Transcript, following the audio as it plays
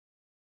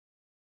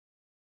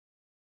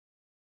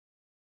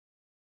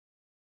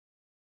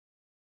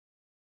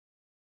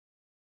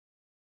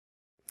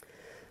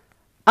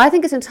I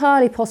think it's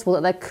entirely possible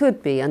that there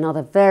could be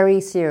another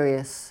very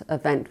serious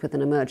event with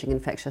an emerging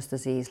infectious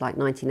disease like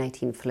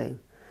 1918 flu.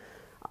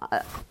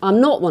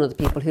 I'm not one of the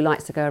people who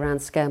likes to go around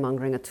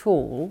scaremongering at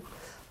all,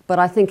 but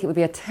I think it would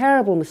be a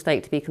terrible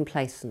mistake to be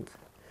complacent.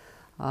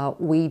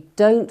 We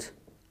don't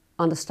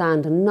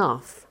understand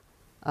enough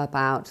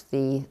about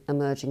the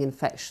emerging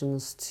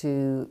infections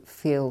to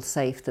feel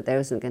safe that there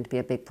isn't going to be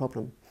a big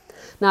problem.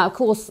 Now, of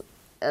course,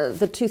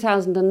 the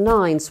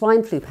 2009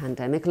 swine flu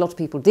pandemic, a lot of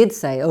people did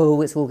say,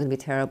 oh, it's all going to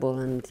be terrible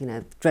and,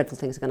 dreadful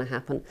things are going to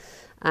happen.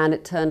 And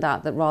it turned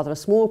out that rather a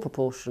small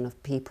proportion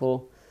of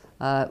people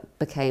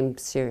became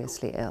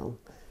seriously ill.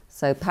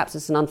 So perhaps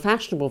it's an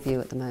unfashionable view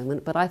at the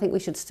moment, but I think we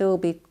should still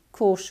be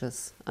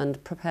cautious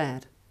and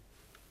prepared.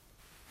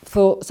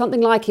 For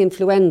something like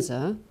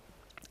influenza,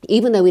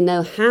 even though we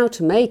know how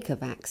to make a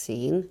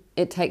vaccine,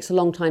 it takes a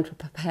long time to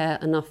prepare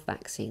enough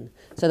vaccine.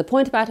 So the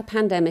point about a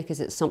pandemic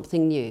is it's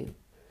something new.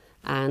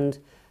 And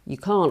you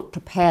can't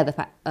prepare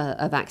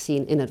a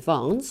vaccine in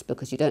advance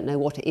because you don't know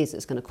what it is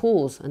that's going to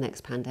cause a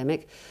next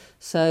pandemic.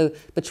 So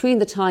between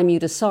the time you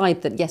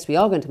decide that, yes, we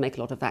are going to make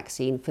a lot of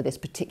vaccine for this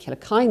particular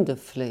kind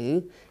of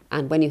flu,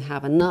 and when you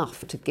have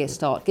enough to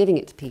start giving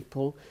it to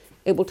people,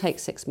 it will take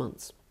 6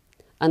 months.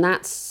 And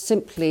that's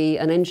simply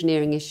an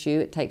engineering issue.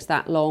 It takes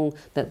that long,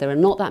 that there are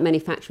not that many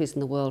factories in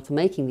the world for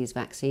making these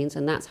vaccines,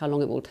 and that's how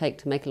long it will take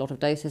to make a lot of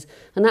doses.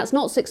 And that's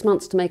not 6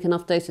 months to make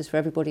enough doses for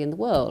everybody in the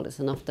world. It's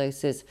enough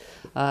doses,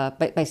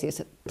 basically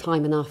it's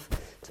time enough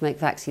to make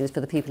vaccines for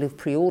the people who've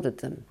pre-ordered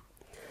them.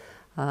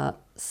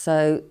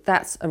 So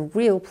that's a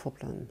real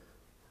problem.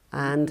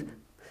 And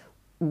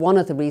one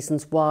of the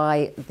reasons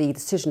why the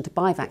decision to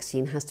buy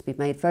vaccine has to be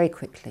made very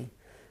quickly,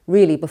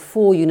 really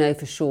before you know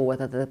for sure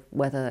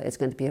whether it's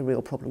going to be a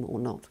real problem or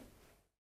not.